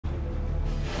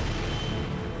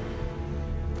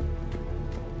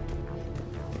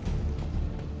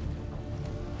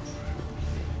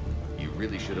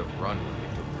really should have run when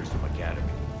we took Grissom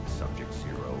Academy, Subject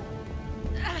Zero.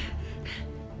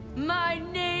 My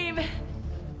name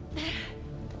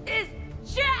is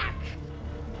Jack!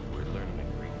 We're learning a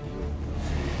great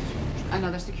deal.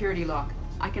 Another security lock.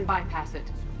 I can bypass it.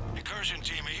 Incursion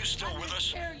team, are you still with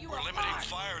us? We're limiting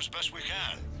fire as best we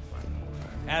can.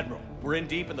 Admiral, we're in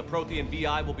deep and the Prothean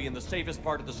VI will be in the safest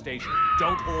part of the station.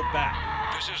 Don't hold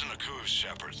back. This isn't a coup,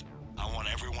 Shepard. I want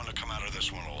everyone to come out of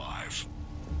this one alive.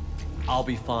 I'll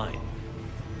be fine.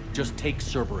 Just take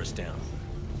Cerberus down.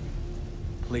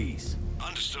 Please.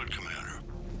 Understood, Commander.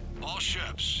 All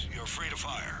ships, you're free to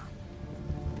fire.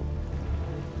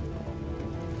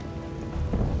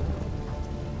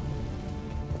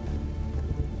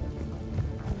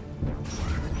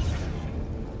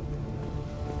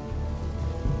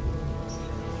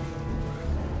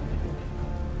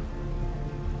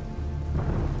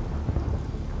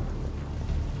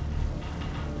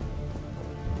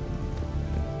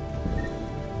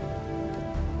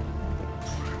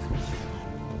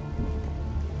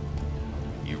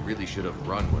 Really should have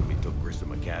run when we took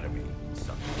Grissom Academy.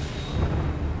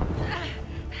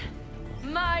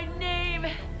 My name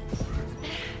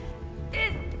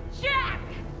is Jack!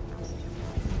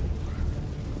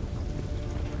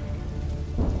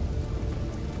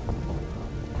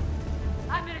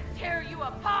 I'm gonna tear you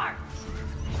apart!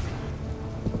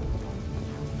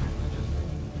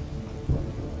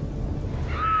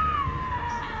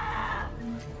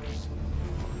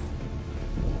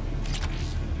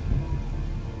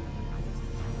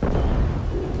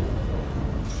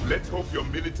 Let's hope your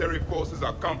military forces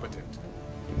are competent.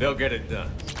 They'll get it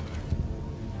done.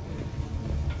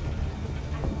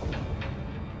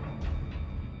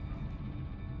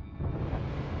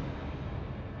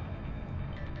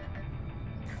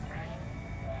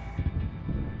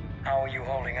 How are you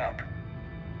holding up?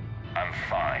 I'm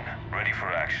fine. Ready for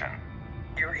action.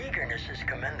 Your eagerness is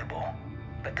commendable,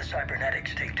 but the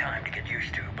cybernetics take time to get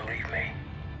used to, believe me.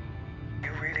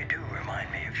 You really do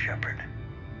remind me of Shepard.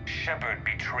 Shepard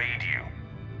betrayed you.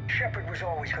 Shepard was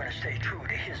always going to stay true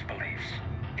to his beliefs.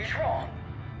 He's wrong,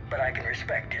 but I can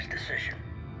respect his decision.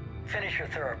 Finish your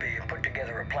therapy and put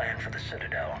together a plan for the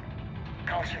Citadel.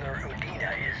 Counselor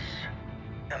Udina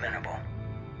is amenable.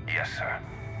 Yes, sir.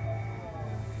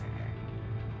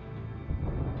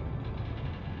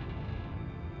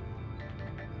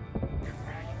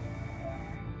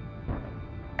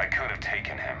 I could have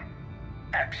taken him.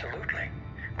 Absolutely.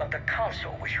 But the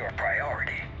Council was your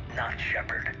priority, not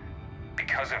Shepard.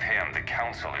 Because of him, the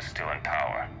Council is still in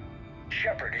power.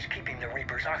 Shepard is keeping the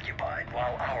Reapers occupied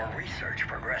while our research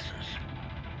progresses.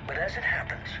 But as it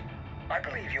happens, I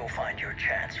believe you'll find your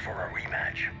chance for a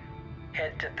rematch.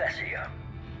 Head to Thessia.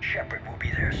 Shepard will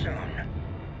be there soon,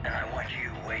 and I want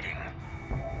you waiting.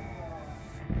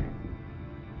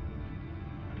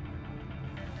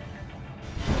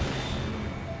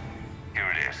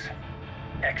 Here it is.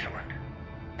 Excellent.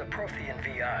 The Prothean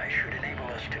VI should enable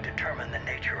us to determine the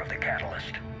nature of the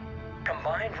catalyst.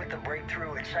 Combined with the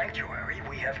breakthrough at Sanctuary,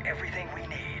 we have everything we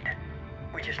need.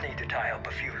 We just need to tie up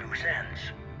a few loose ends.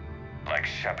 Like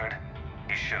Shepard,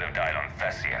 he should have died on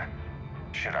Thessia.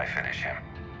 Should I finish him?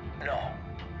 No.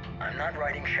 I'm not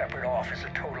writing Shepard off as a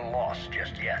total loss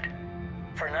just yet.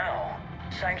 For now,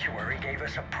 Sanctuary gave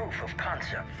us a proof of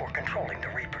concept for controlling the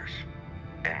Reapers.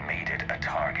 And made it a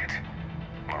target.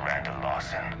 Miranda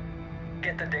Lawson.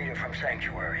 Get the data from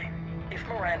Sanctuary. If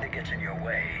Miranda gets in your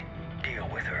way, deal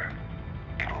with her.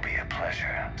 It will be a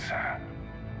pleasure, sir.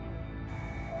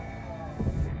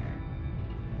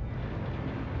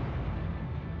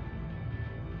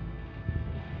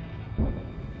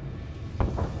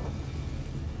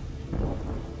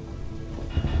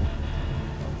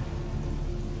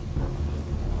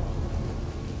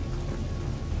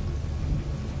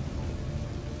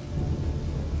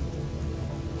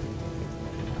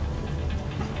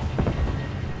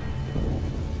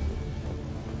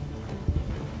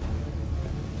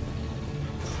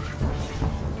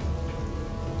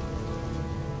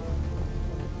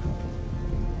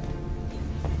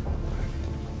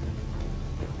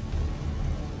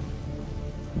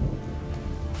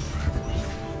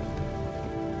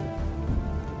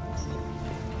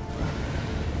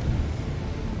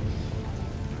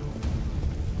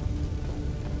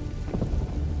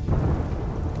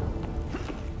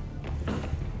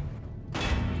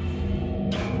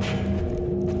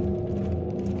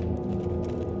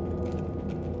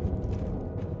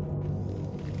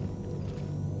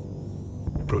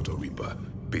 Proto-Reaper,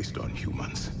 based on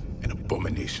humans. An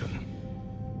abomination.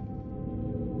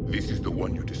 This is the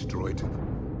one you destroyed?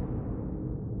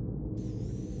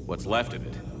 What's left of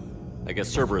it? I guess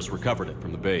Cerberus recovered it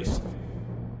from the base.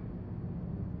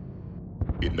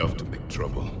 Enough to make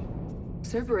trouble.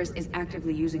 Cerberus is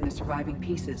actively using the surviving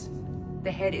pieces.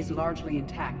 The head is largely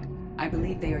intact. I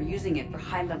believe they are using it for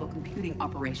high-level computing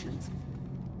operations.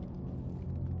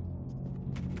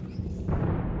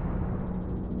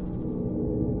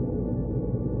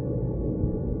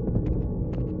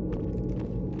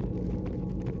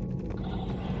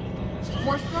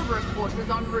 More Cerberus forces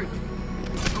en route.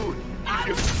 Good.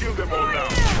 You should kill them all now.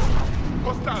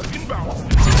 Hostiles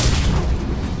inbound.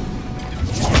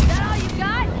 Is that all you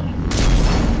got?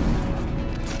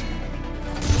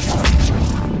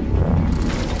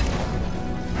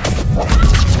 I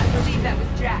believe that was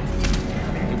Jack.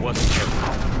 It wasn't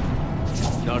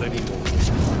Cerberus. Not anymore.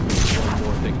 One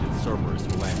more thing that Cerberus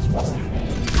will answer.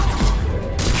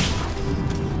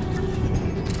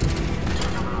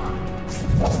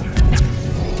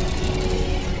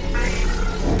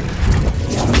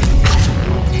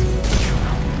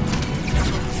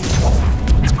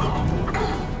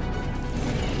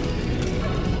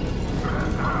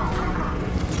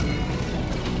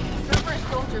 Cerberus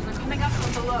soldiers are coming up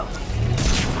from below.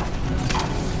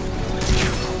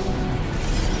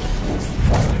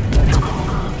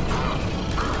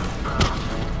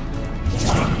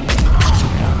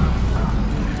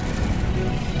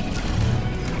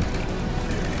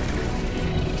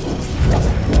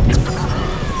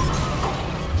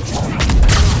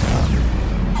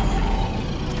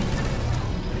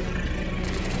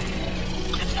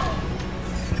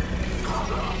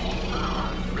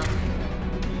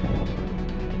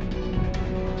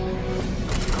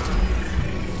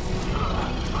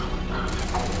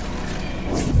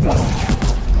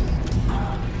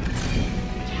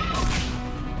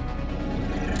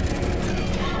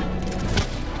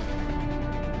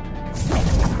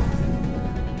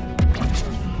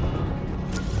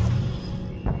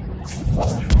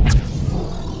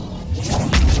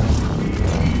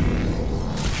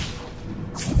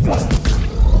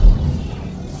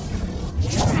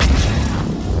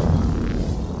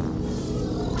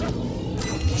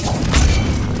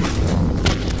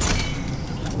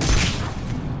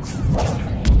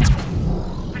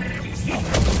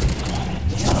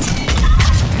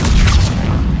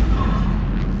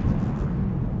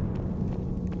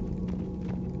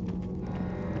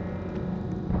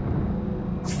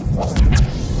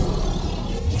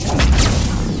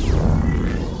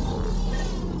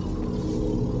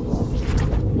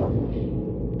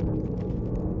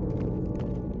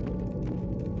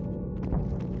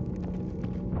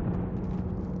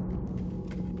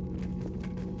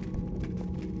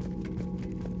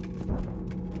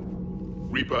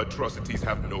 Reaper atrocities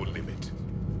have no limit.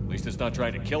 At least it's not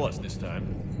trying to kill us this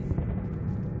time.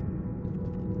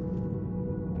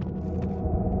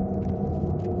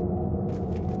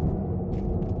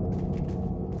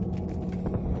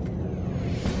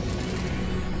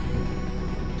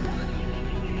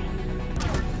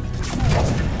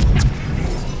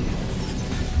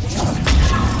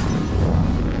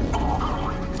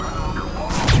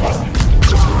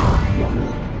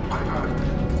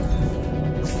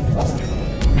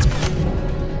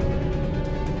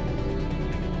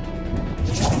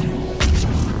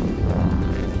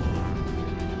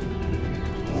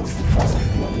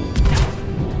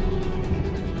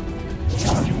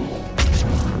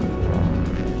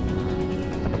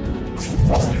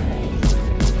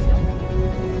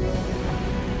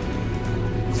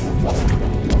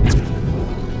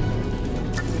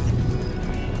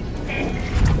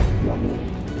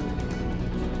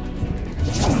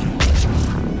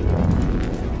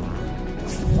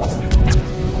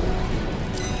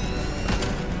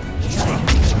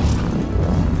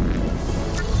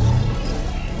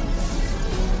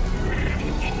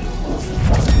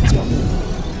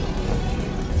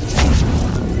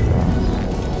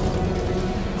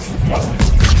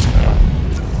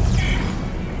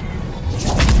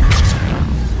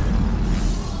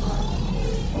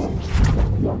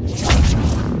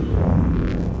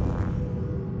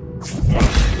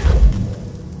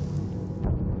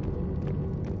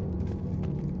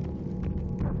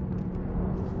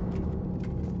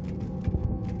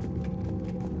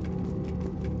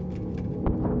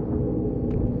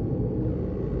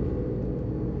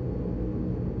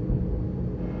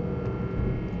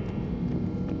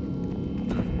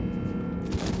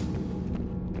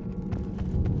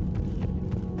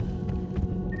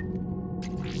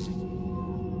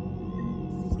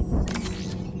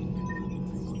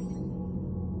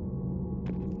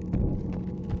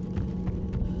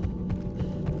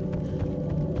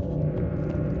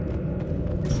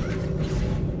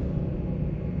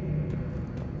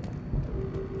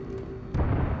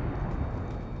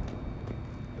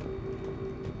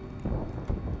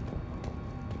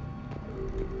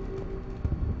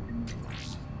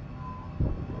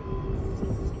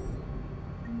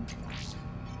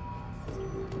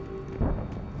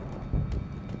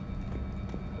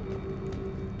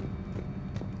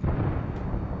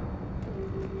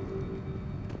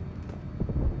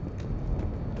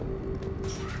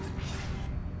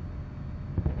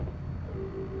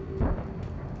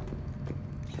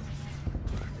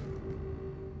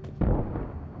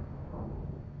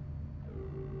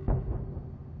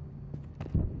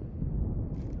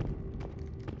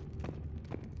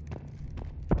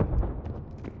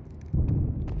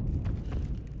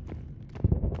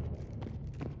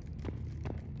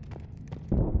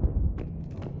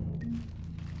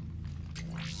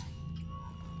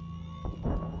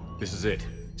 This is it.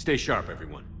 Stay sharp,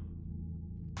 everyone.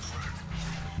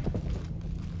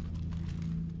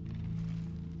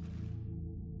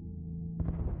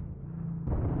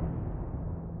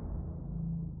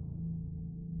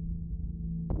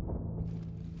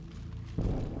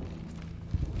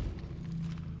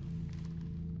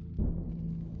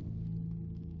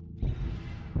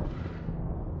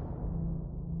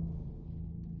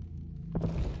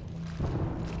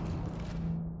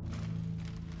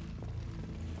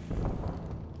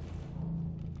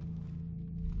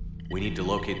 We need to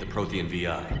locate the Prothean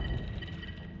VI.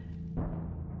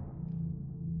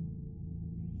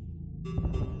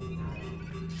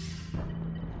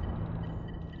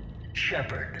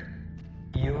 Shepard,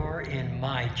 you're in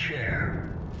my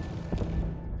chair.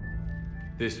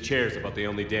 This chair's about the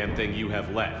only damn thing you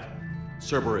have left.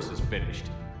 Cerberus is finished.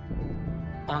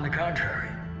 On the contrary,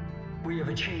 we have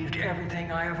achieved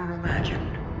everything I ever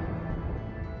imagined.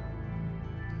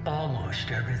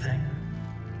 Almost everything.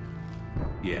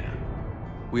 Yeah.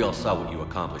 We all saw what you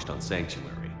accomplished on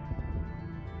Sanctuary.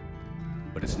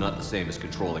 But it's not the same as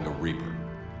controlling a Reaper.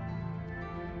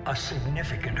 A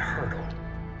significant hurdle.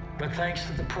 But thanks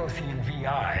to the Prothean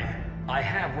VI, I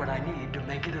have what I need to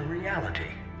make it a reality.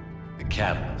 The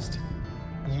Catalyst.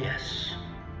 Yes.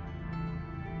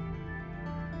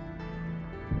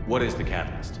 What is the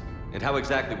Catalyst? And how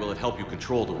exactly will it help you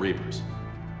control the Reapers?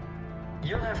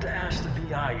 You'll have to ask the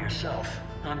VI yourself.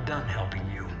 I'm done helping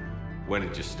you. When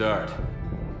did you start?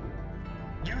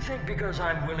 You think because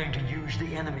I'm willing to use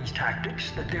the enemy's tactics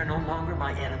that they're no longer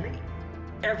my enemy?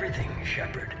 Everything,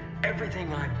 Shepard,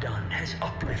 everything I've done has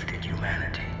uplifted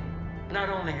humanity. Not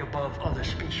only above other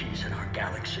species in our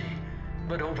galaxy,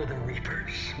 but over the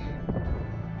Reapers.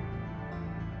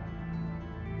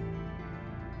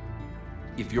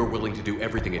 If you're willing to do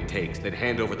everything it takes, then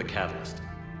hand over the Catalyst.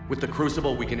 With the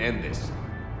Crucible, we can end this.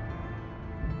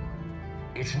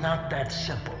 It's not that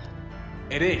simple.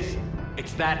 It is.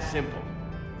 It's that simple.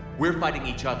 We're fighting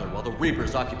each other while the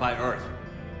Reapers occupy Earth.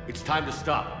 It's time to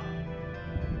stop.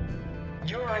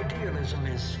 Your idealism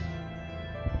is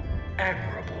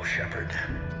admirable, Shepard.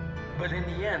 But in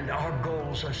the end, our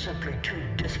goals are simply too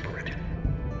disparate.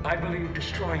 I believe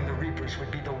destroying the Reapers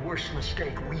would be the worst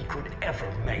mistake we could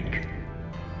ever make.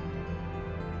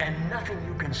 And nothing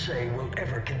you can say will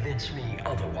ever convince me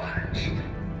otherwise.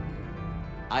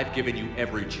 I've given you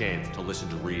every chance to listen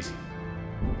to reason.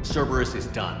 Cerberus is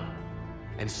done.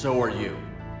 And so are you.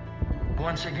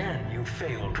 Once again, you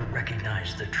fail to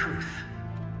recognize the truth.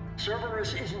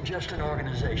 Cerberus isn't just an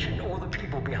organization or the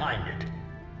people behind it.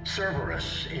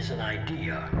 Cerberus is an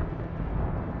idea.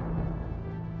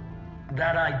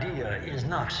 That idea is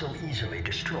not so easily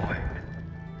destroyed.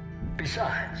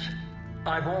 Besides,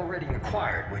 I've already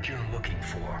acquired what you're looking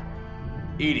for.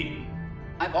 EDI.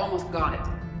 I've almost got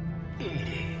it.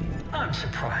 EDI, I'm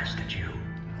surprised at you.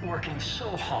 Working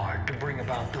so hard to bring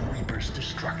about the Reaper's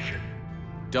destruction.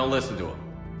 Don't listen to him.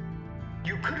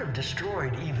 You could have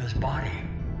destroyed Eva's body,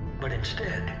 but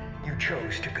instead, you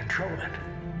chose to control it.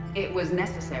 It was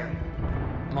necessary.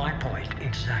 My point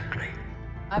exactly.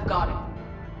 I've got it.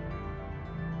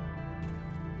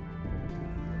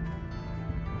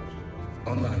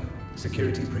 Online.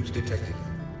 Security breach detected.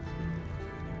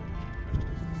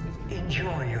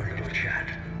 Enjoy your little chat,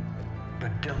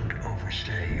 but don't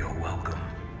overstay your welcome.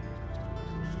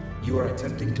 You are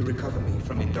attempting to recover me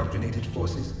from indoctrinated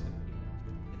forces?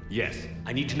 Yes.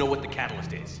 I need to know what the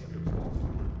Catalyst is.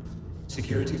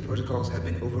 Security protocols have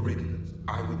been overridden.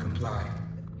 I will comply.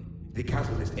 The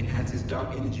Catalyst enhances dark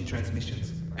energy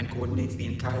transmissions and coordinates the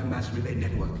entire mass relay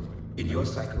network. In your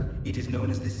cycle, it is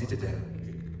known as the Citadel.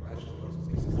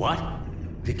 What?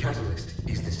 The Catalyst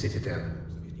is the Citadel.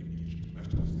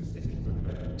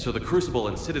 So the Crucible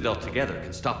and Citadel together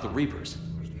can stop the Reapers.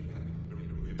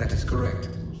 That is correct.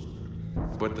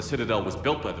 But the Citadel was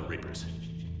built by the Reapers.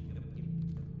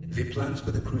 The plans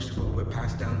for the Crucible were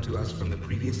passed down to us from the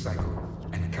previous cycle,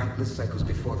 and countless cycles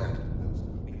before that.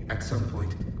 At some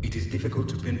point, it is difficult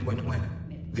to pinpoint when,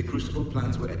 the Crucible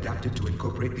plans were adapted to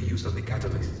incorporate the use of the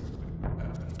Catalyst.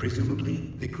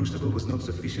 Presumably, the Crucible was not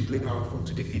sufficiently powerful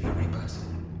to defeat the Reapers.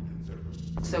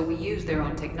 So we used their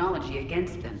own technology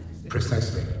against them.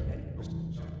 Precisely.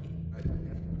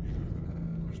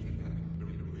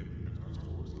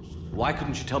 Why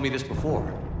couldn't you tell me this before?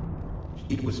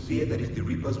 It was feared that if the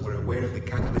Reapers were aware of the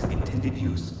Catalyst's intended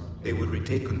use, they would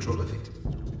retake control of it.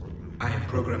 I am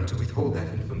programmed to withhold that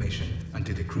information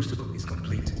until the Crucible is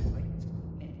complete.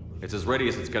 It's as ready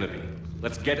as it's gonna be.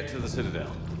 Let's get it to the Citadel.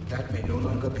 That may no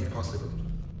longer be possible.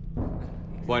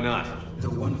 Why not? The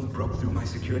one who broke through my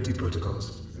security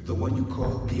protocols, the one you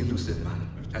call the Elusive Man,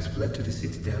 has fled to the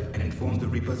Citadel and informed the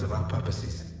Reapers of our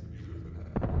purposes.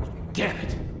 Damn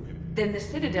it! Then the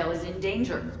Citadel is in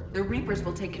danger. The Reapers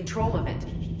will take control of it.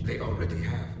 They already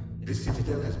have. The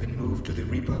Citadel has been moved to the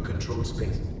Reaper-controlled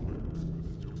space.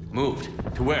 Moved?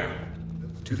 To where?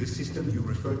 To the system you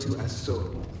refer to as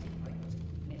Sol.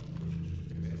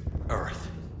 Earth.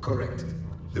 Correct.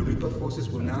 The Reaper forces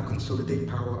will now consolidate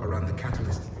power around the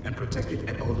catalyst and protect it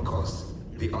at all costs.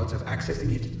 The odds of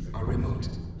accessing it are remote.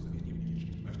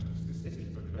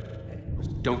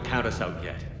 Don't count us out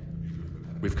yet.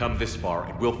 We've come this far,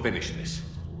 and we'll finish this.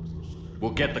 We'll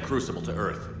get the Crucible to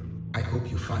Earth. I hope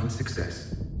you find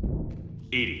success.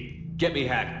 EDI, get me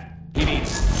Haggard. He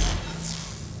needs...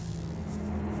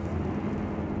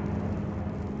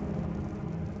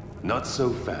 Not so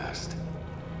fast.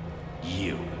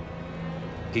 You.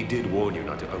 He did warn you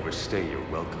not to overstay your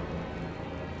welcome.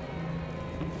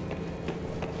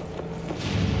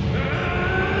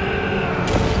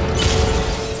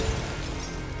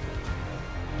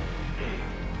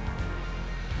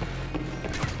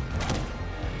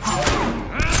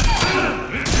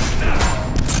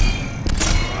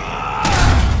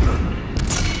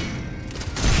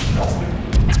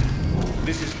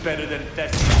 This is better than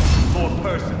Thessia. More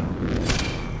personal.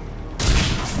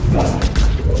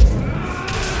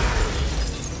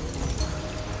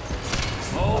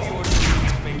 All you're doing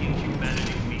is making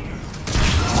humanity weaker.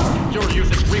 You're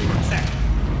using Reaper tech.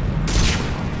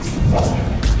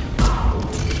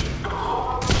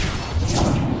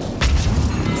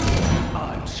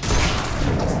 I'm strong.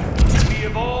 We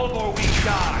evolve or we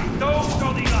die. Those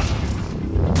are the options.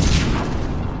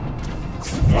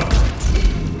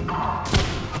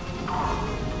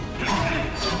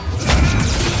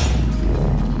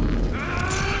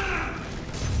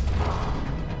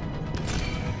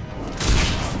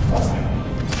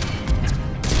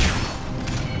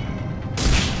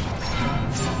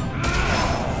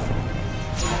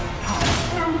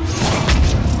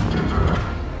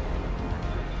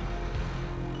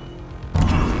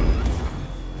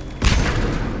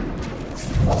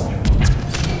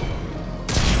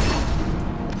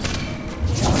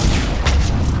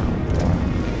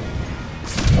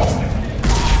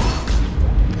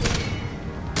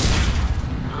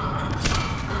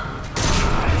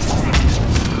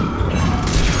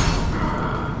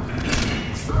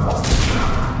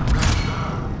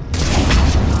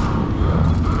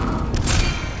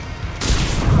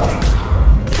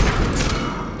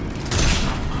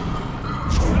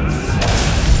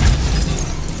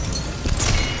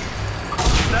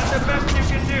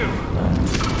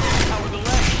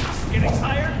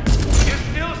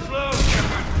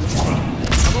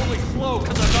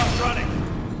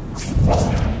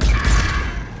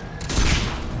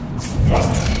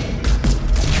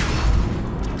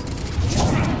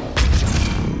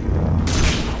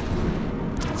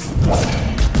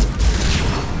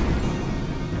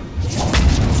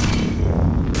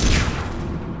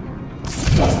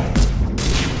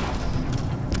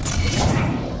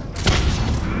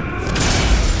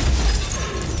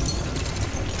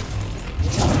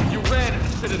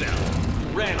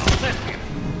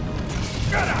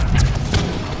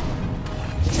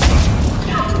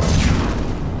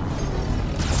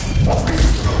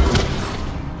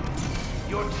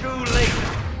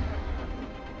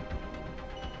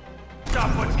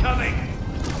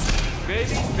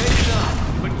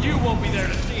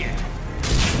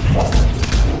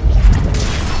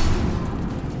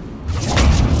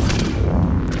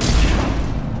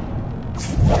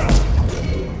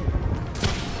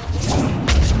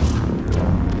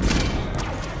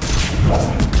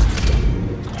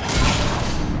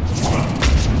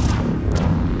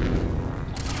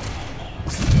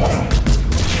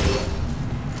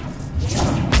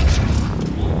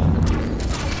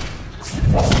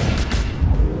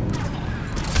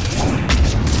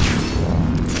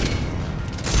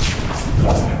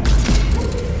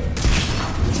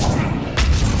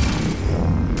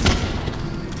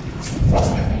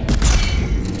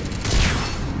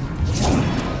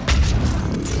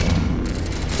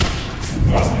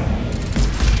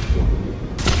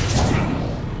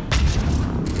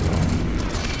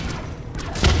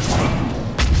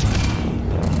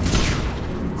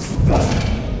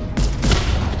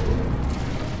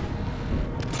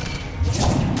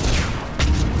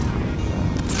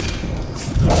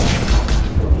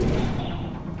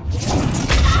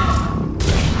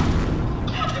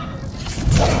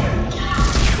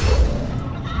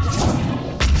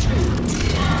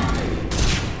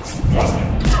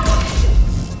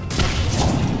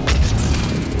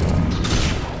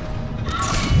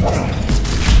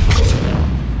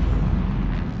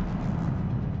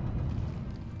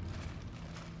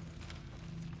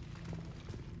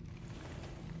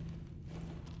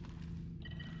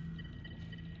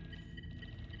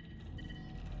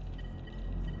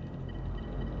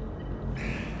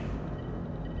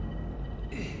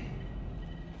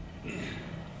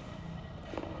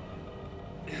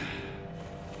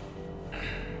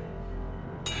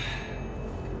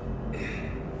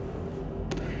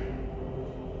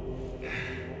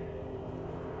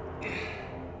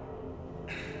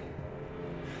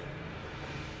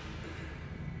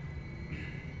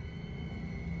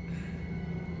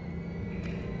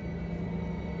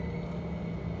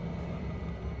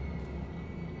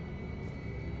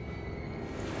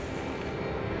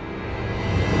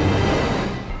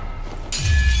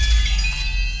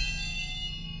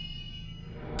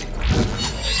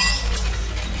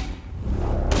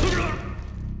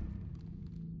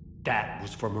 That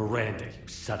was for Miranda, you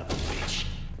son of a bitch.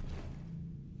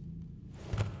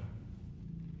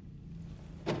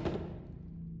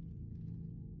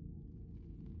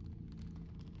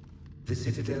 The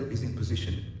Citadel is in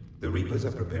position. The Reapers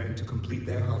are preparing to complete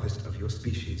their harvest of your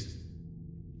species.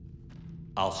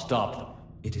 I'll stop them.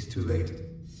 It is too late.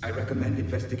 I recommend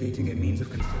investigating a means of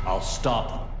control. I'll stop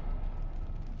them.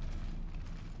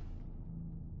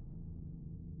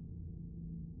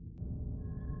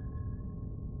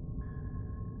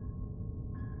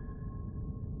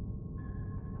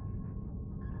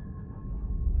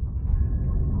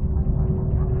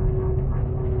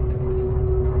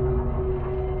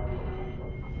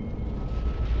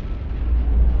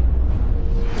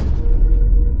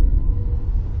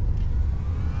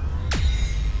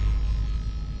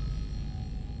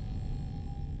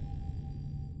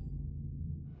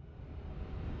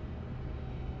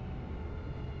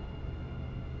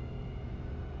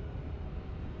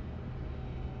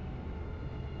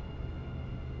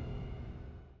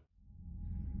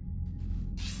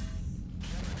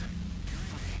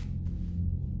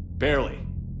 Barely.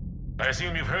 I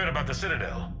assume you've heard about the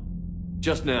Citadel.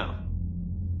 Just now.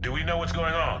 Do we know what's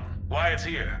going on? Why it's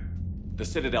here? The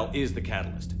Citadel is the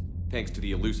catalyst. Thanks to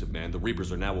the Illusive Man, the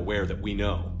Reapers are now aware that we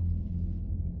know.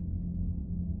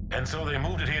 And so they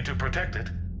moved it here to protect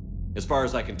it? As far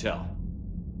as I can tell.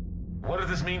 What does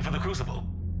this mean for the Crucible?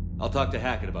 I'll talk to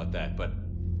Hackett about that, but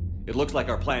it looks like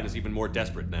our plan is even more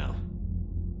desperate now.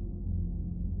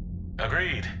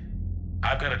 Agreed.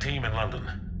 I've got a team in London.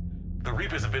 The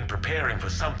Reapers have been preparing for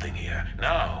something here.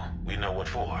 Now, we know what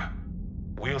for.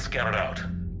 We'll scout it out.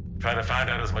 Try to find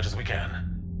out as much as we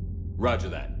can. Roger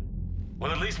that.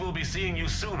 Well, at least we'll be seeing you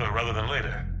sooner rather than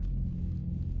later.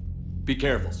 Be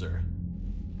careful, sir.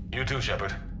 You too,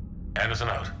 Shepard. Anderson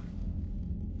out.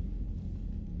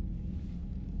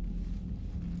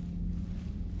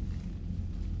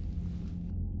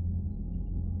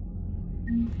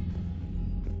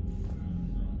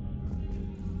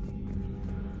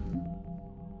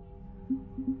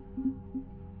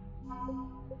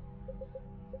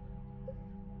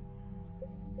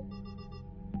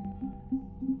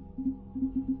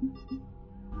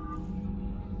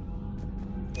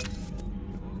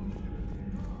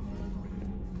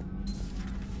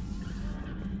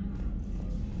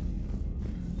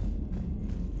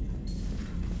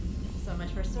 So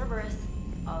much for Cerberus.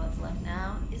 All that's left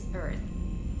now is Earth.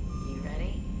 You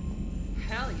ready?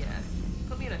 Hell yeah.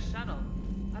 Put me in a shuttle.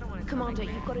 I don't want to. Commander,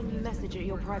 you've got a new message at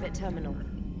your private terminal.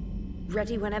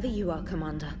 Ready whenever you are,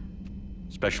 Commander.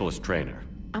 Specialist trainer.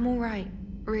 I'm all right,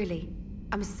 really.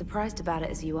 I'm as surprised about it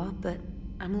as you are, but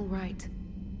I'm all right.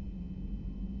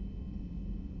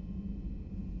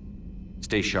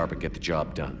 Stay sharp and get the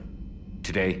job done.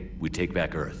 Today, we take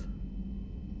back Earth.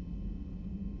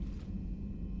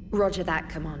 Roger that,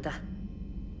 Commander.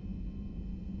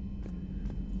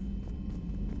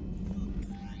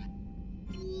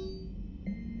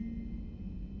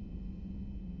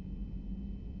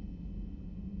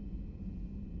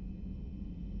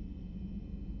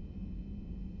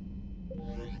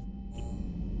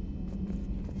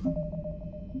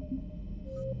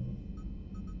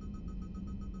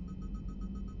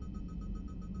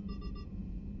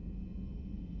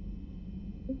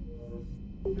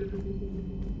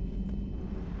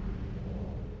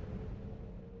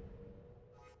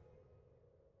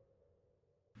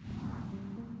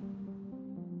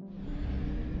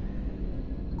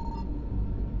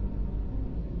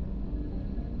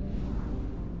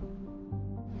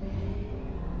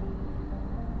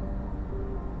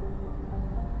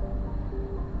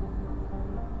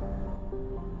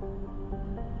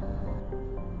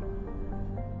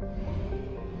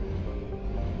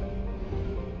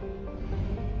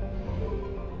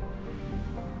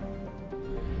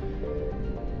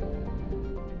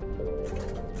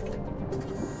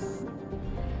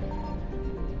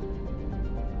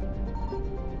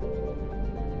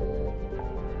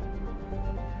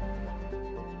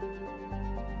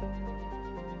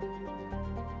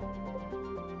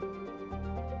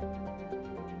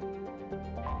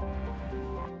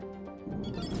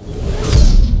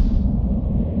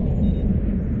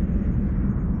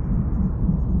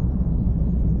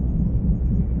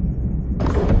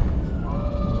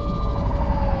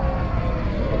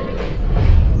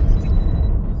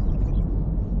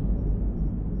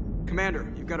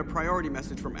 Commander, you've got a priority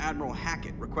message from Admiral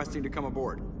Hackett requesting to come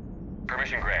aboard.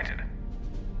 Permission granted.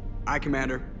 Aye,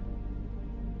 Commander.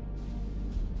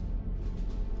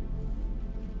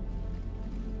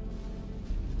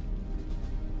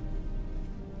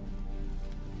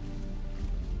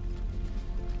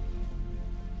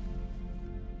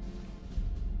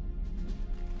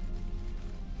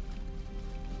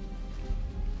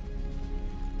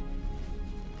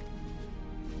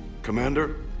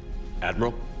 Commander?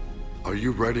 Admiral? Are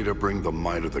you ready to bring the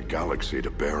might of the galaxy to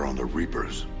bear on the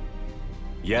Reapers?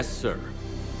 Yes, sir.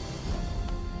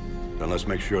 Then let's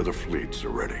make sure the fleets are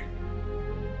ready.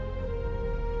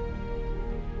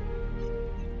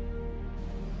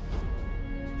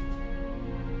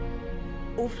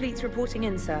 All fleets reporting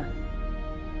in, sir.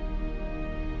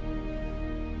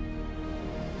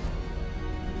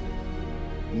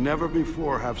 Never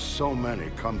before have so many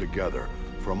come together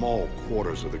from all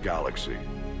quarters of the galaxy.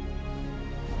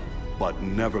 But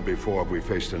never before have we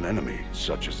faced an enemy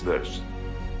such as this.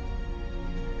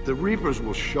 The Reapers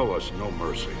will show us no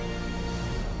mercy.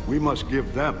 We must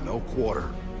give them no quarter.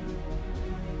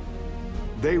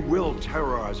 They will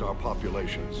terrorize our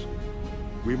populations.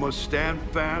 We must stand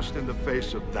fast in the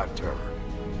face of that terror.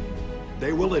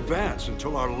 They will advance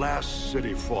until our last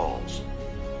city falls,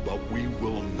 but we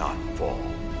will not fall.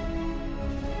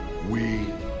 We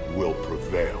will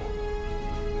prevail.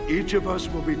 Each of us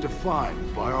will be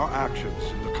defined by our actions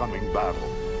in the coming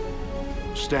battle.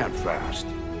 Stand fast.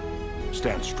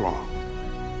 Stand strong.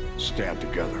 Stand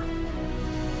together.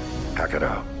 Hack it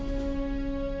out.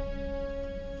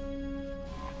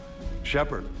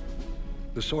 Shepard,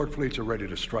 the Sword fleets are ready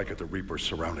to strike at the Reapers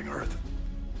surrounding Earth.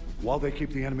 While they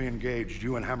keep the enemy engaged,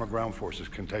 you and Hammer ground forces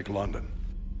can take London.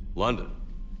 London?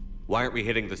 Why aren't we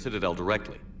hitting the Citadel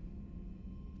directly?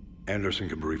 Anderson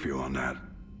can brief you on that.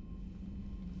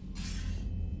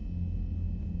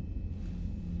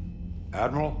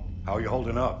 Admiral, how are you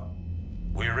holding up?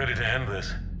 We're ready to end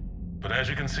this. But as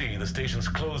you can see, the station's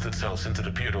closed itself since it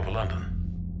appeared over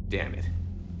London. Damn it.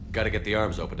 Gotta get the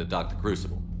arms open to dock the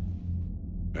Crucible.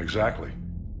 Exactly.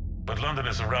 But London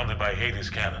is surrounded by Hades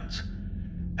cannons.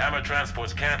 Hammer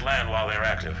transports can't land while they're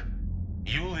active.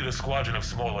 You'll lead a squadron of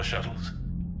smaller shuttles.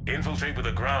 Infiltrate with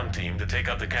a ground team to take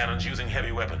out the cannons using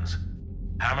heavy weapons.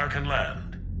 Hammer can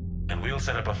land, and we'll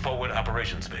set up a forward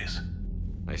operations base.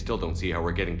 I still don't see how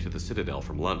we're getting to the Citadel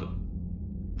from London.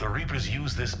 The Reapers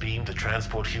use this beam to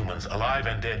transport humans, alive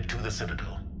and dead, to the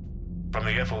Citadel. From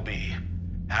the FOB,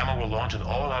 Hammer will launch an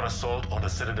all-out assault on the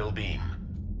Citadel beam.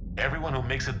 Everyone who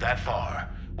makes it that far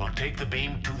will take the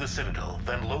beam to the Citadel,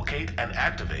 then locate and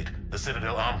activate the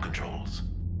Citadel arm controls.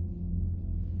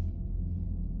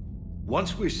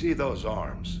 Once we see those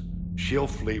arms,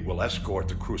 SHIELD fleet will escort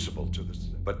the Crucible to the...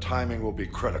 But timing will be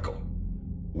critical.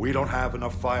 We don't have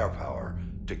enough firepower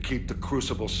to keep the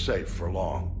Crucible safe for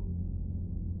long.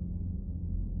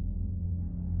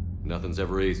 Nothing's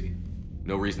ever easy.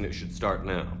 No reason it should start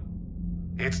now.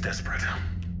 It's desperate.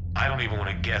 I don't even want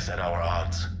to guess at our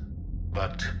odds.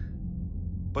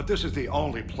 But this is the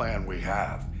only plan we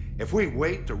have. If we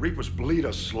wait, the Reapers bleed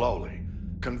us slowly.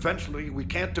 Conventionally, we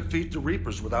can't defeat the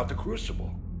Reapers without the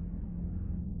Crucible.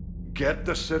 Get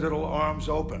the Citadel arms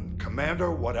open.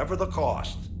 Commander, whatever the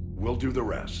cost, we'll do the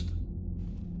rest.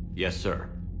 Yes, sir.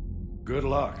 Good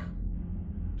luck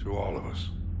to all of us.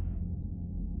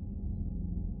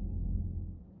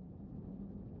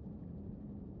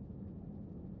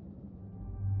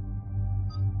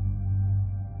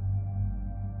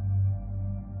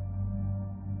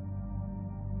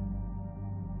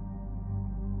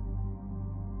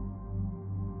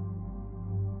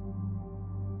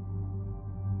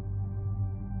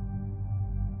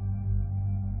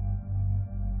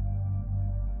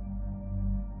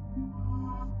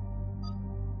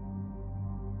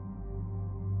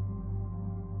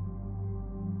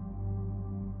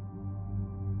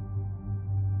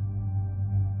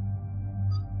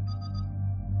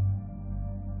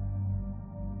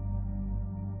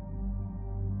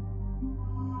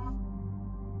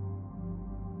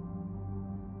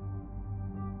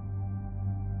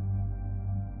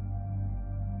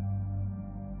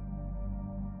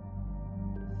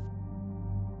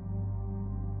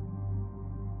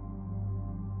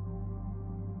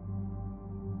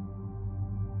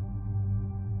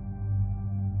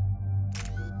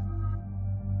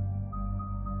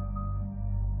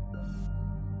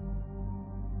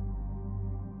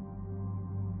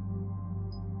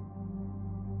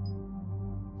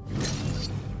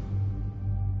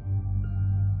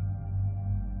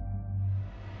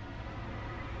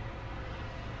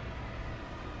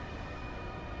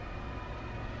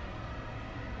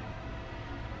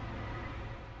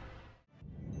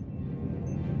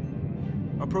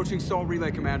 Approaching Sol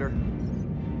Relay, Commander.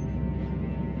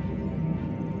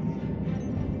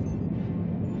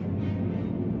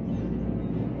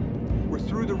 We're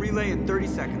through the relay in 30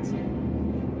 seconds.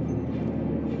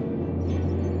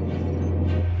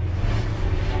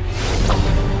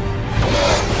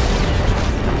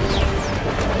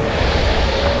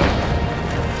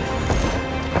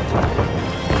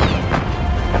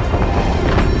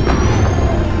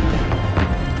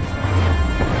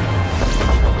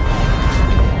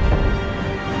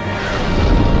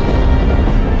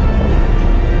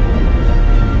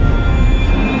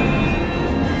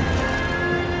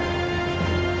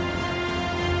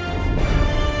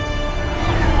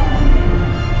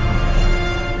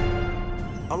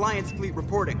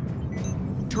 reporting.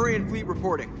 Turian fleet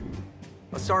reporting.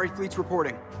 Asari fleet's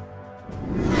reporting.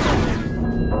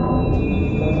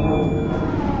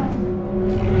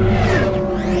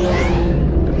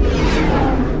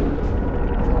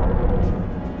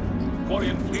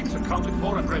 Quarian fleets accounted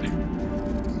for and ready.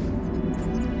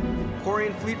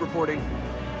 Quarian fleet reporting.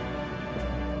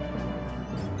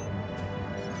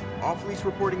 All fleets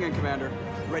reporting in, Commander.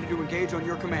 Ready to engage on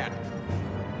your command.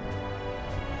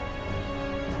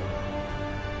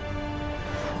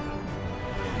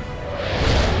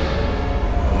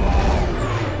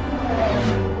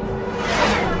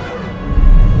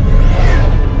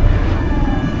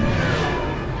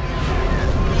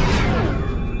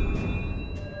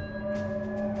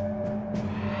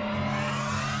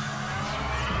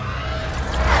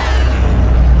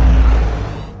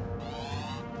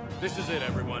 This is it,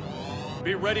 everyone.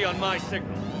 Be ready on my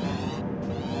signal.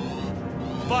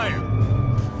 Fire!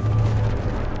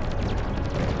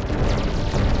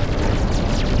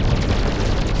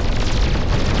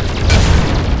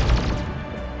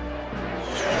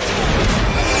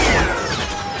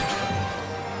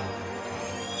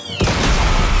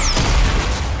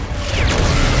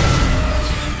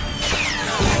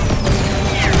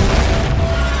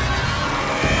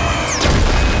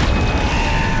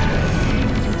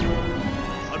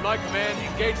 On my command,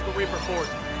 engage the Reaper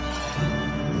forces.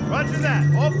 Roger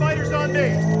that. All fighters on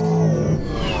me.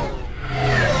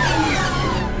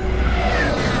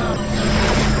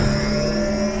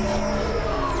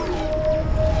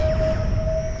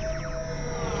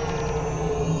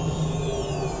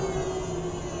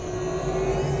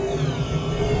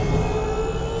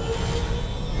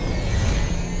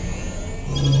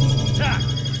 Attack!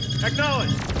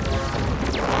 Acknowledge!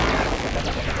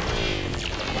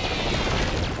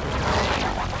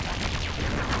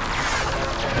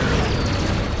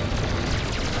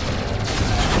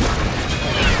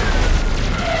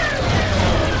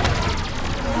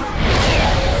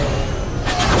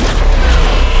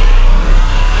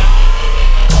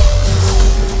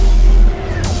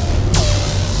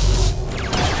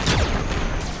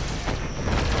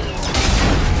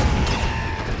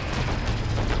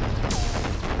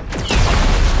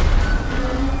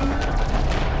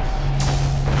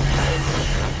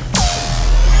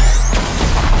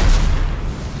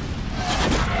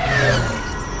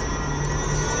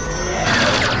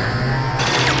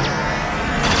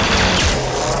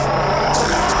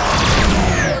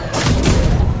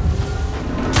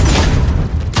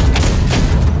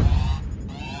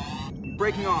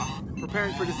 Breaking off.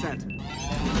 Preparing for descent.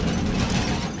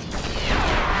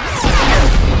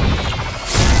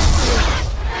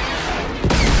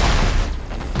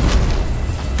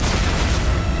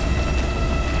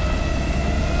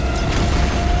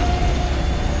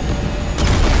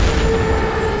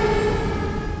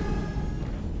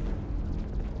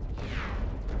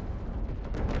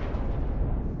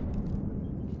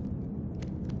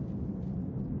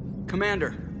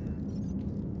 Commander.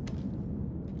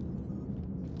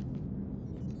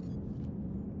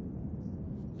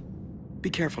 Be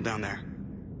careful down there.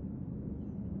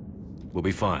 We'll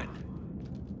be fine.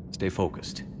 Stay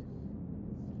focused.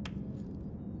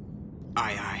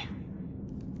 Aye, aye.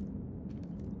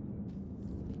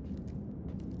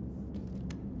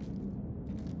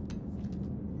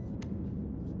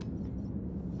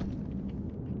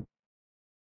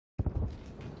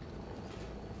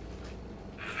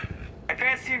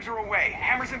 Advanced teams are away.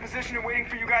 Hammer's in position and waiting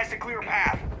for you guys to clear a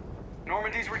path.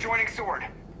 Normandy's rejoining Sword.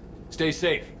 Stay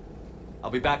safe. I'll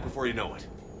be back before you know it.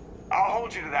 I'll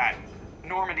hold you to that.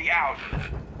 Normandy out.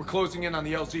 We're closing in on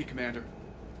the LZ, Commander.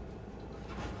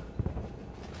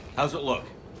 How's it look?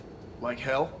 Like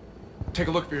hell? Take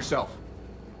a look for yourself.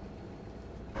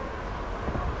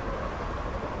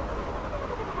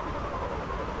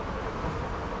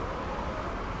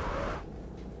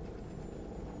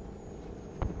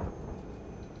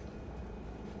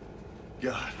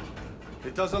 God,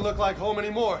 it doesn't look like home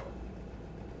anymore.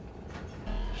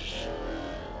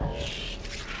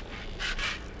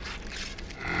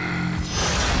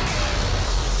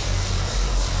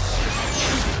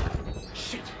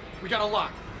 Shit, we got a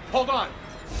lock. Hold on.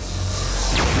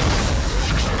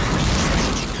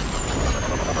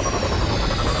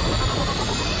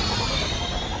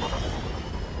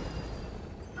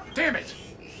 Damn it!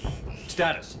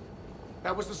 Status.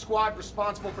 That was the squad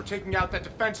responsible for taking out that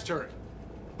defense turret.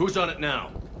 Who's on it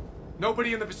now?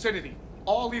 Nobody in the vicinity.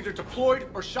 All either deployed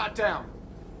or shot down.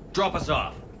 Drop us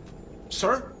off.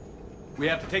 Sir? We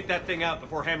have to take that thing out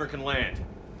before Hammer can land.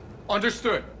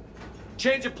 Understood.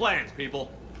 Change of plans,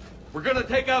 people. We're gonna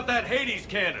take out that Hades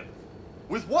cannon.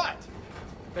 With what?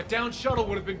 That downed shuttle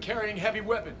would have been carrying heavy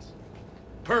weapons.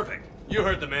 Perfect. You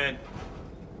heard the man.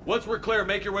 Once we're clear,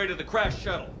 make your way to the crashed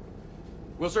shuttle.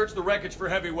 We'll search the wreckage for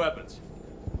heavy weapons.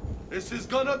 This is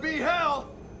gonna be hell!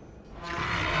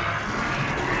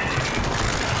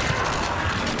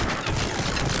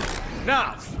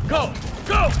 Now, go!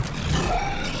 Go!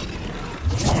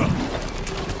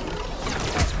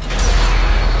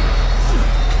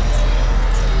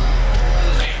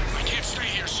 I can't stay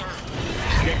here, sir.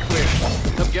 Get clear.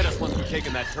 Come get us once we've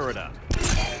taken that turret out.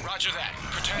 Roger that.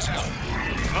 Cortez out.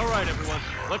 All right, everyone.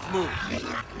 Let's move.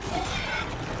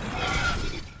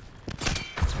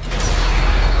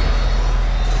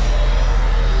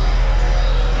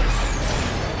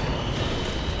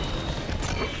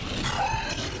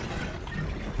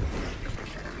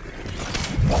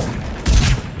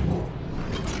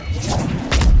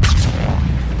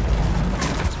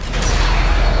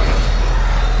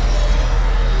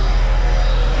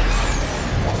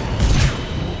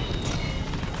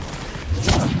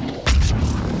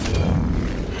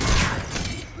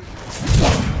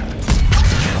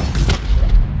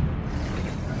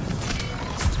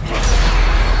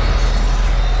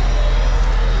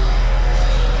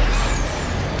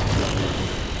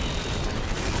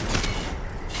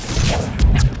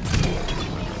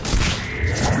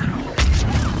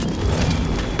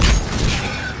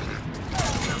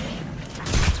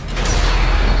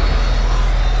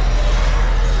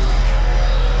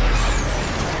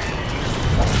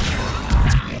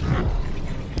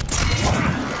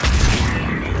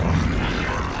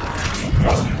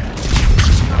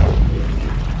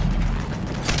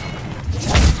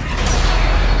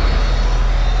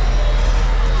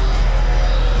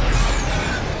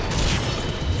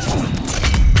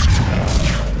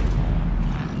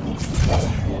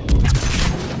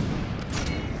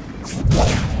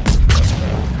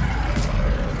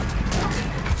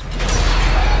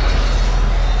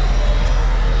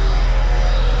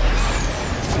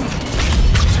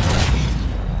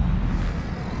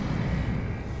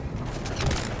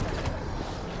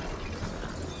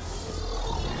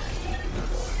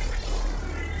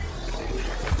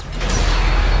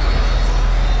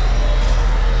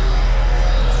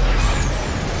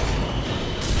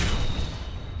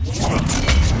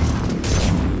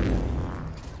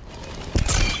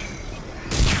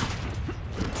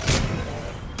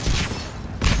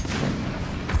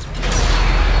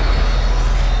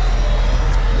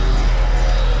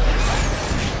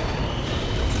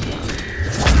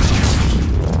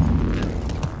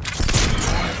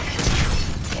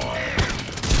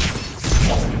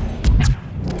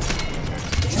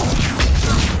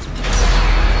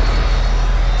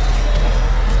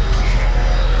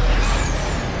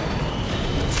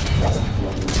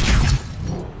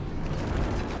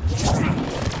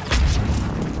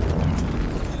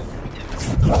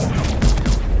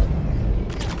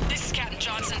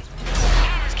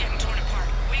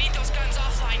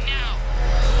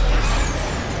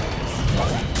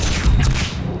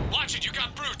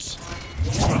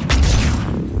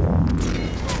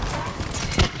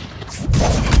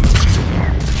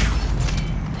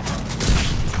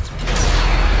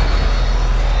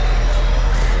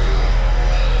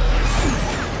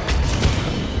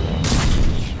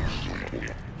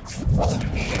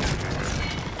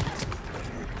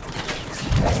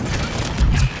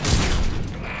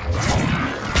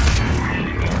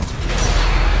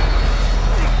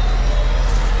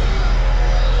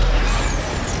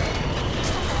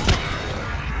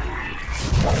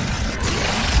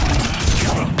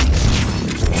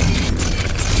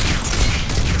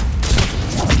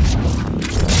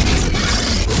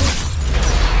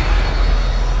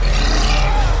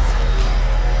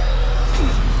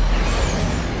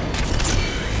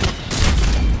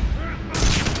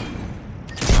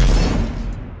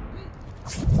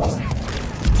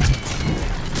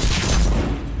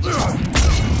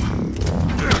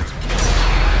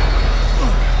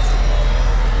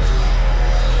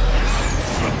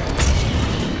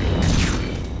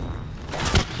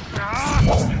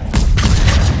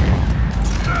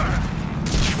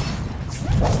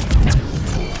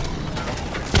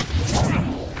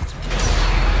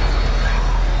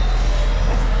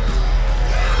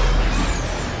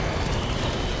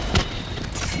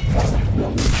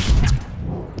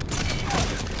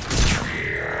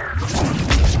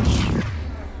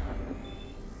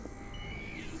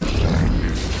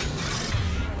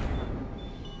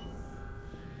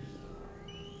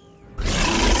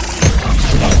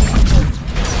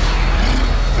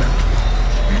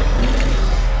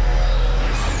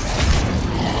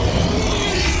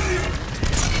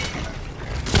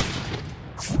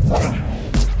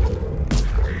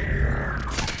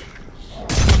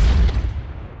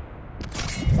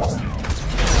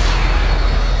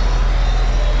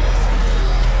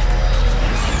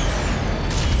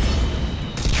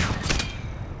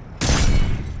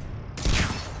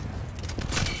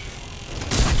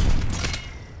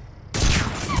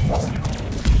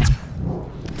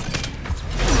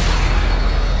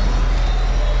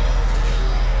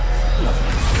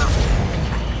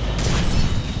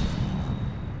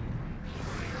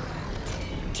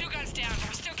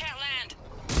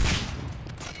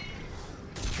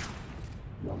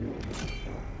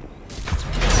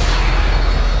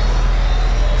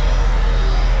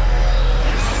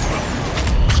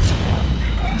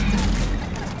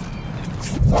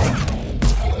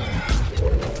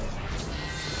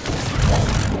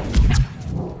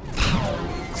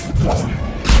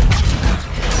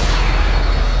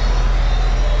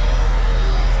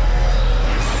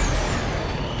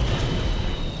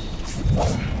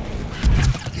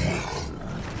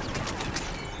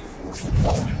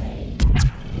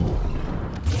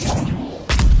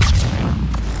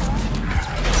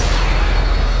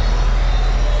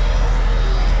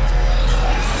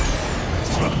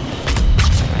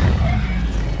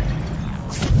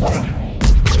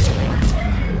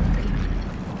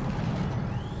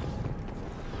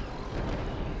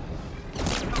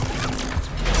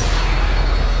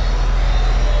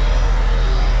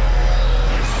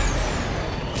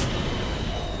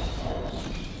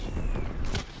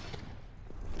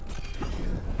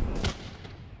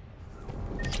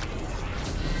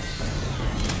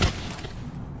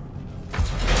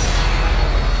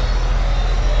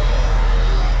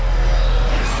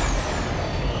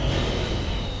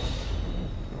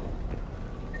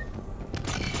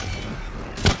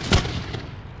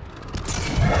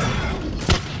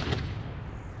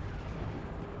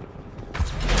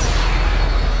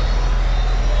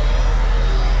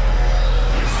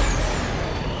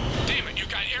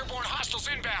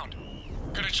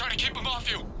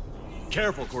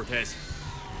 Careful, Cortez.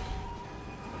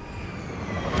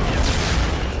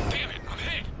 Damn it, I'm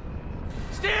hit!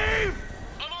 Steve!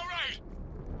 I'm alright!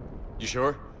 You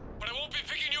sure? But I won't be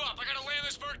picking you up. I gotta land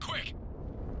this bird quick.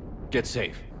 Get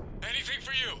safe. Anything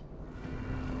for you.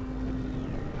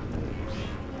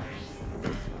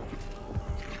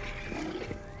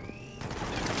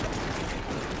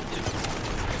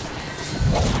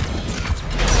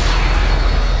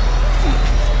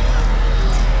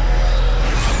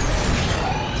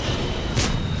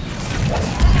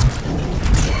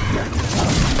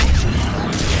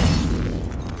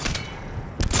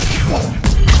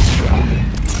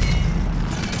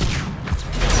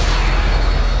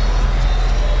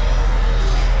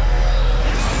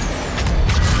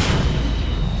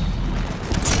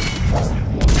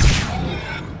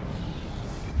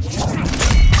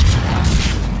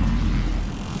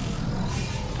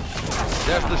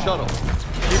 There's the shuttle.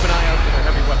 Keep an eye out for their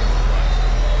heavy weapons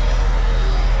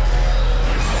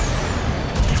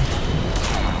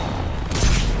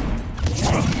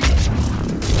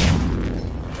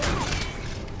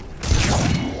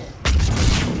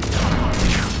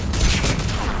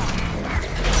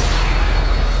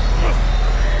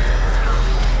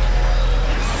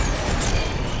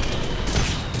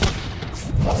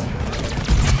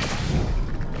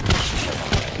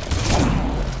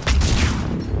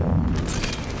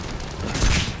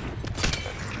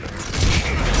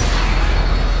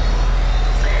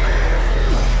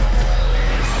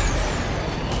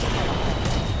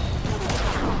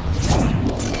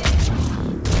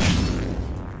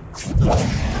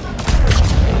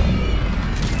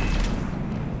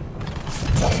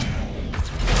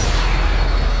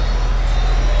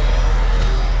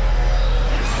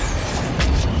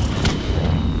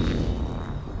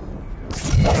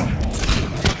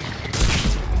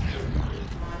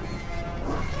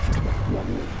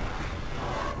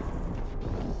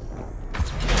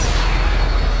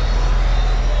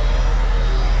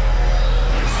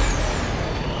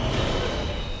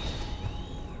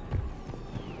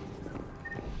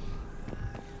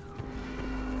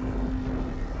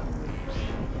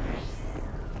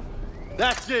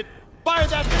That's it! Fire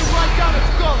that thing right down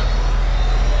its gullet!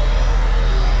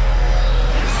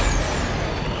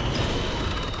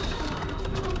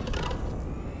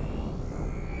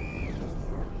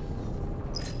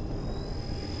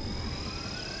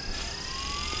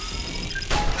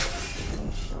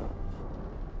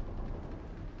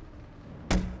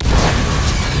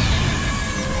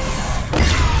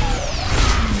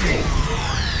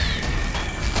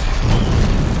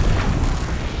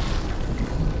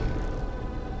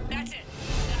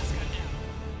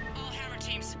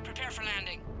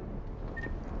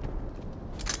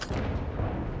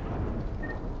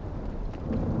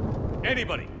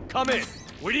 Anybody, come in.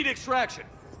 We need extraction.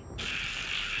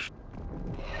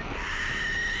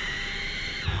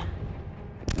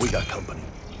 We got company.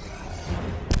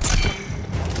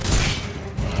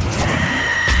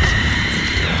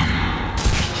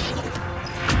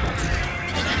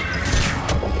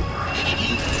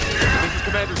 This is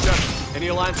Commander Shepard. Any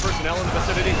Alliance personnel in the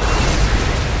vicinity?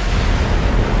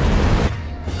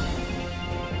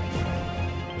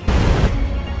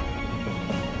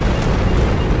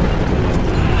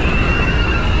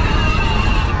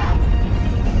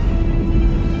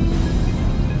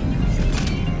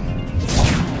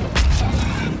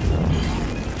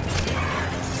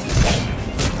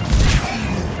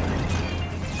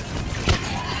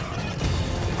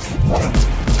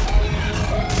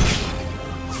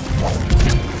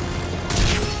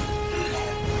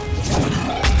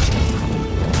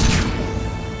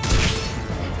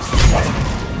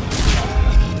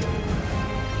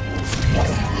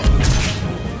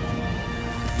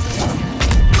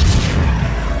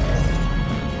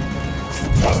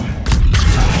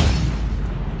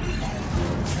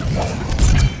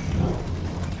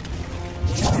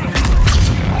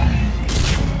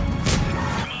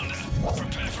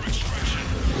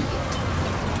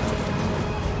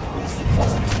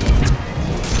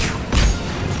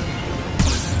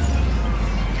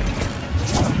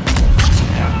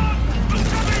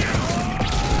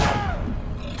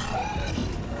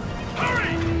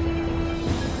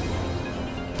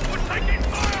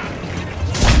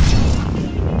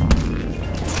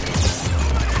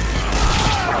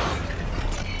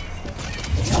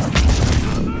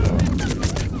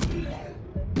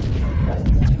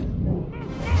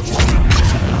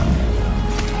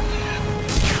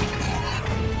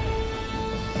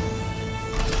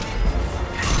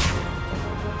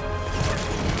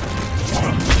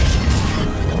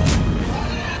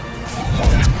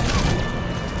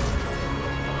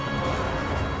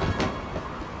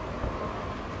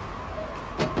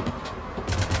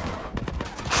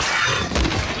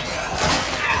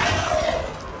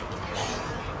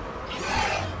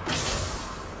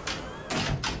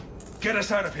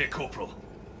 us out of here, Corporal.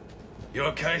 You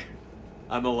okay?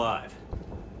 I'm alive.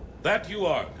 That you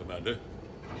are, Commander.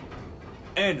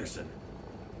 Anderson.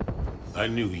 I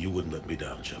knew you wouldn't let me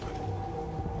down, Shepard.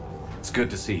 It's good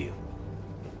to see you.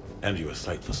 And you're a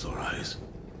sight for sore eyes.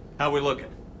 How we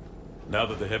looking? Now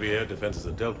that the heavy air defenses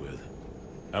are dealt with,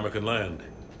 Hammer can land.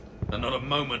 And not a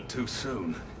moment too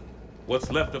soon.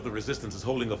 What's left of the Resistance is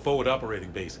holding a forward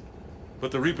operating base, but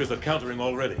the Reapers are countering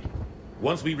already.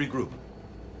 Once we regroup,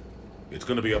 it's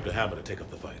gonna be up to Hammer to take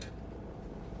up the fight.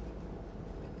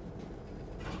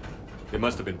 It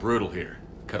must have been brutal here,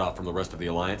 cut off from the rest of the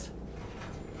Alliance.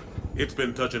 It's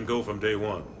been touch and go from day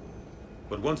one.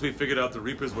 But once we figured out the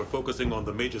Reapers were focusing on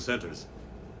the major centers,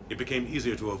 it became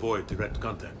easier to avoid direct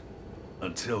contact.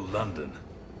 Until London.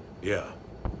 Yeah.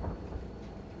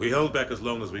 We held back as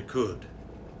long as we could,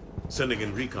 sending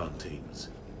in recon teams.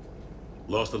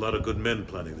 Lost a lot of good men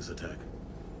planning this attack.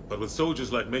 But with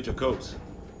soldiers like Major Coates,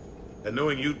 and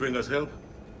knowing you'd bring us help,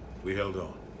 we held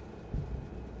on.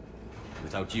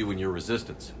 Without you and your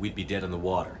resistance, we'd be dead in the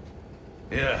water.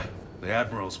 Yeah, the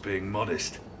Admiral's being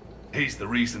modest. He's the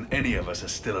reason any of us are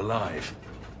still alive.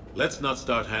 Let's not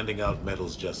start handing out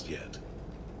medals just yet.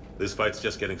 This fight's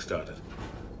just getting started,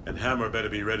 and Hammer better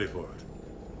be ready for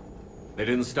it. They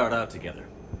didn't start out together,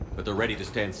 but they're ready to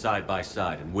stand side by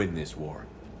side and win this war.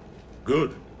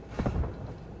 Good.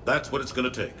 That's what it's gonna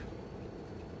take.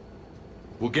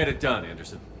 We'll get it done,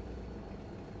 Anderson.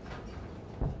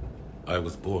 I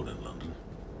was born in London.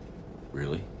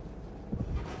 Really?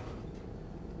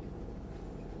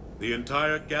 The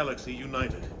entire galaxy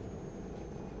united.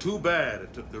 Too bad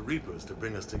it took the Reapers to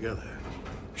bring us together.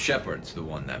 Shepard's the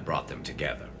one that brought them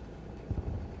together.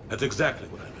 That's exactly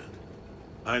what I meant.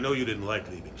 I know you didn't like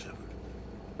leaving, Shepard.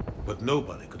 But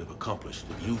nobody could have accomplished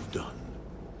what you've done.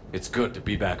 It's good to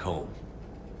be back home.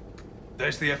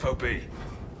 There's the FOB.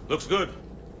 Looks good.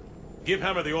 Give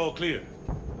Hammer the all clear.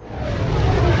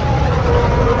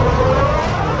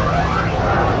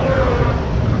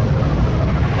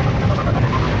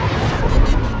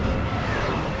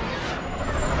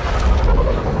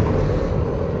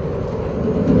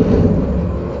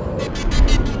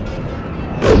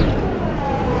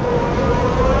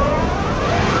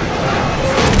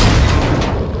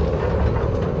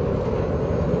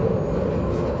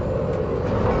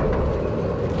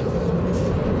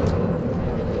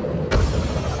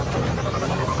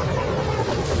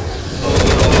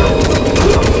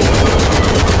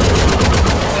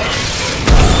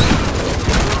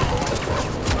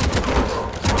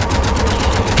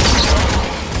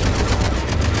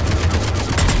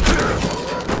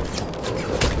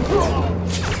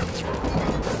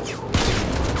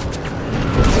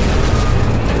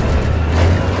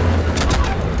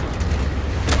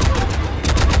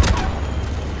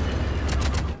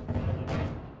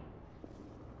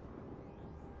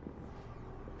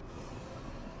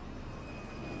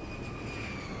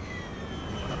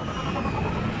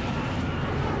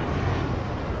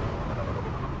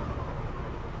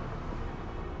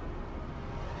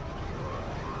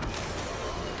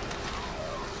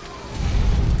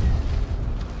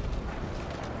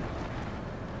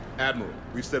 Admiral,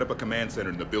 we've set up a command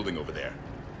center in the building over there.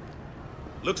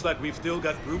 Looks like we've still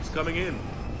got groups coming in.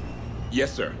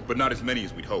 Yes, sir, but not as many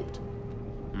as we'd hoped.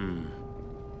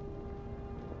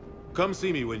 Come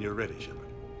see me when you're ready, Shepard.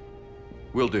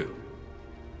 Will do.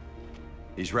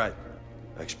 He's right.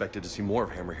 I expected to see more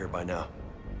of Hammer here by now.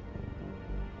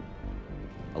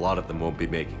 A lot of them won't be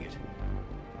making it.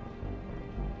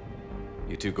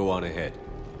 You two go on ahead.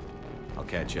 I'll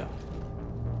catch up.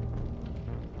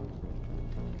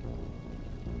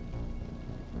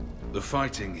 The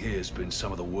fighting here's been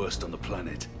some of the worst on the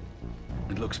planet.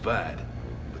 It looks bad,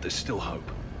 but there's still hope.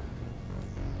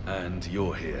 And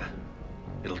you're here.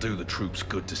 It'll do the troops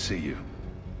good to see you.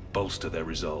 Bolster their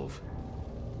resolve.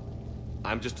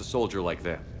 I'm just a soldier like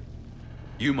them.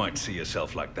 You might see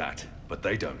yourself like that, but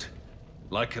they don't.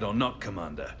 Like it or not,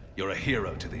 Commander, you're a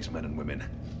hero to these men and women.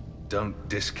 Don't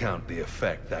discount the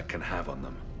effect that can have on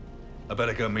them. I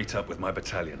better go meet up with my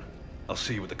battalion. I'll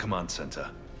see you at the command center.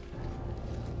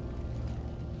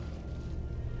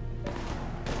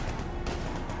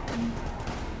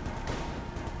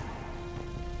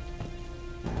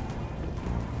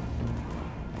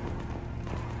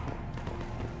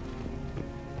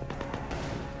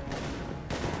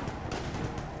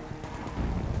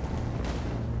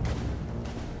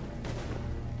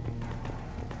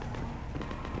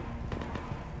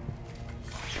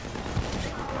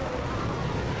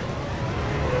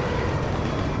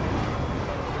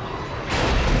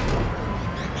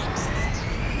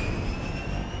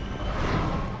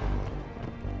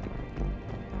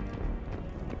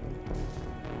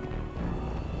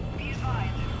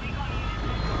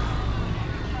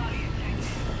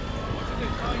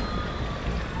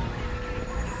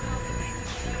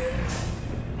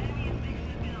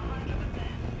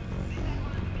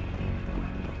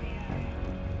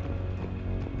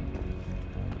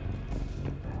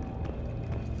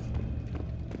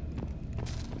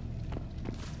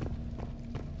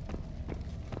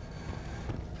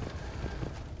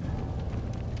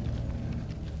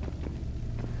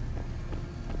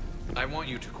 I want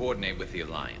you to coordinate with the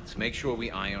Alliance. Make sure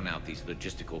we iron out these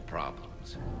logistical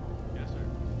problems. Yes, sir.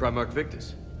 Primarch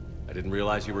Victus, I didn't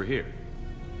realize you were here.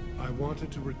 I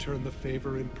wanted to return the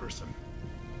favor in person.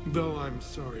 Though I'm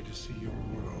sorry to see your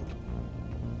world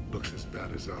looks as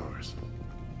bad as ours.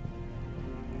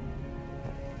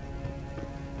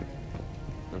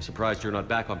 I'm surprised you're not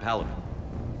back on Palaven.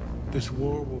 This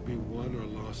war will be won or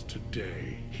lost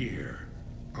today, here,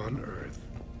 on Earth,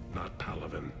 not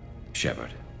Palaven.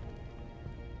 Shepard.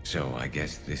 So I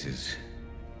guess this is...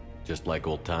 just like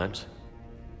old times?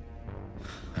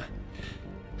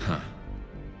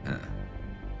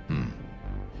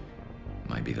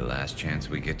 Might be the last chance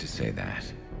we get to say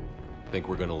that. Think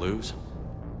we're gonna lose?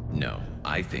 No,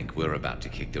 I think we're about to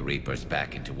kick the Reapers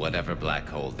back into whatever black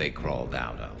hole they crawled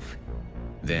out of.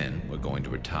 Then we're going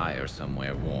to retire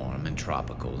somewhere warm and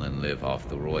tropical and live off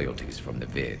the royalties from the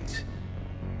vids.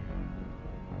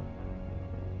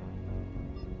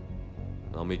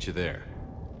 I'll meet you there.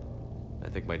 I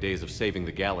think my days of saving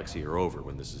the galaxy are over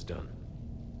when this is done.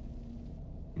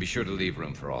 Be sure to leave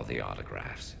room for all the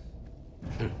autographs.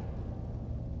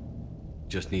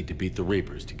 Just need to beat the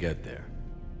Reapers to get there.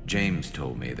 James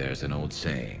told me there's an old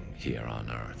saying here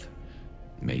on Earth.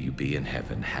 May you be in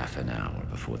heaven half an hour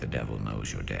before the devil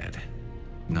knows you're dead.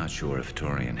 Not sure if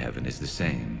Turian heaven is the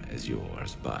same as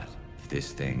yours, but if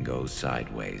this thing goes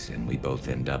sideways and we both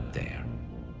end up there,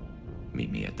 meet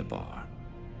me at the bar.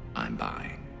 I'm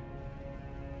buying.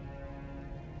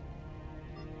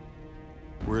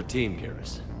 We're a team,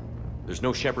 Garrus. There's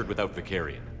no Shepard without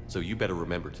Vicarion, so you better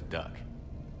remember to duck.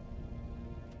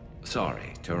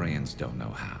 Sorry, Turians don't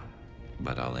know how,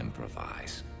 but I'll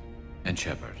improvise. And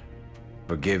Shepard,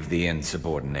 forgive the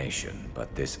insubordination,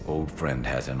 but this old friend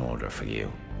has an order for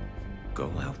you.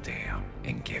 Go out there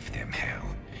and give them hell.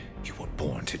 You were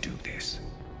born to do this.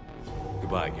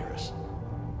 Goodbye, Garrus.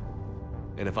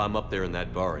 And if I'm up there in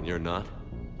that bar and you're not,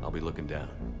 I'll be looking down.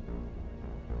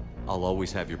 I'll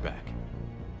always have your back.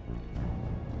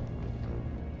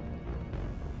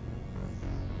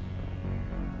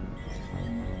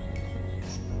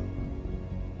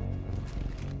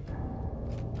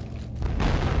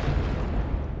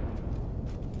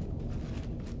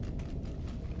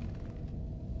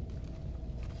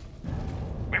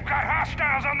 We've got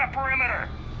hostiles on the perimeter!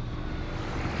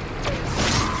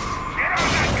 Get on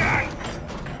that gun!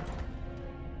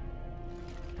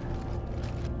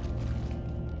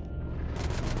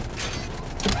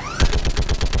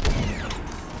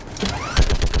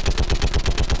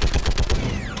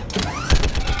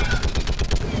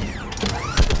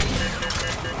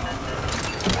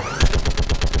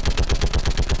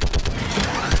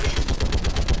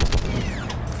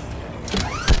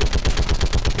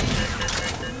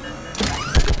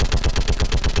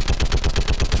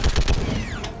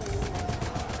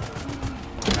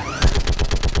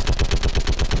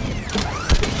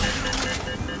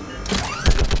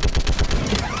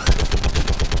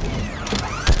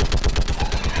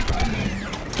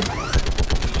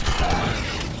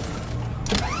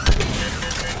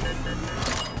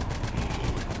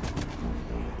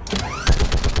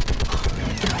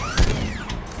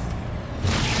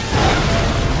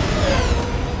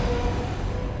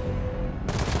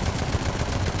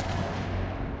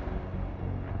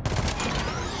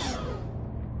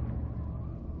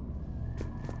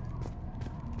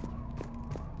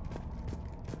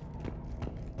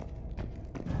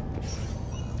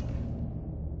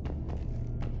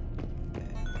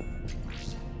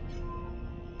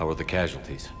 How are the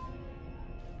casualties?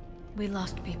 We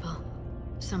lost people.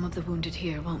 Some of the wounded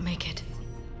here won't make it.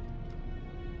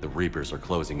 The Reapers are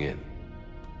closing in.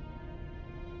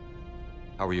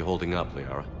 How are you holding up,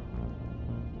 Liara?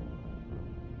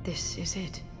 This is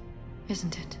it,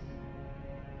 isn't it?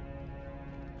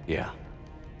 Yeah.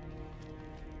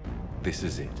 This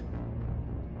is it.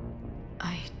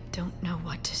 I don't know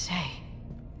what to say.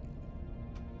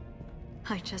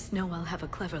 I just know I'll have a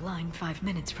clever line 5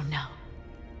 minutes from now.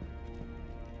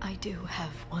 I do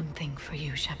have one thing for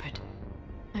you, Shepard.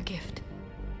 A gift.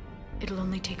 It'll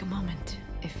only take a moment,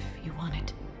 if you want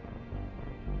it.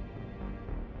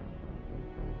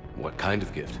 What kind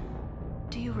of gift?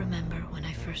 Do you remember when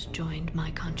I first joined my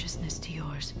consciousness to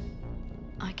yours?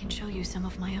 I can show you some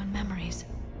of my own memories.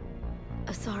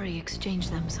 Asari exchange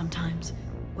them sometimes,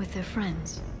 with their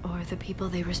friends or the people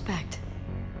they respect.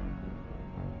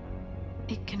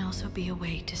 It can also be a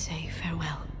way to say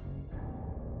farewell.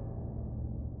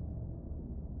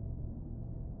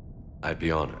 I'd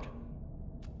be honored.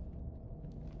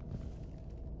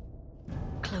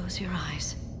 Close your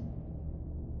eyes.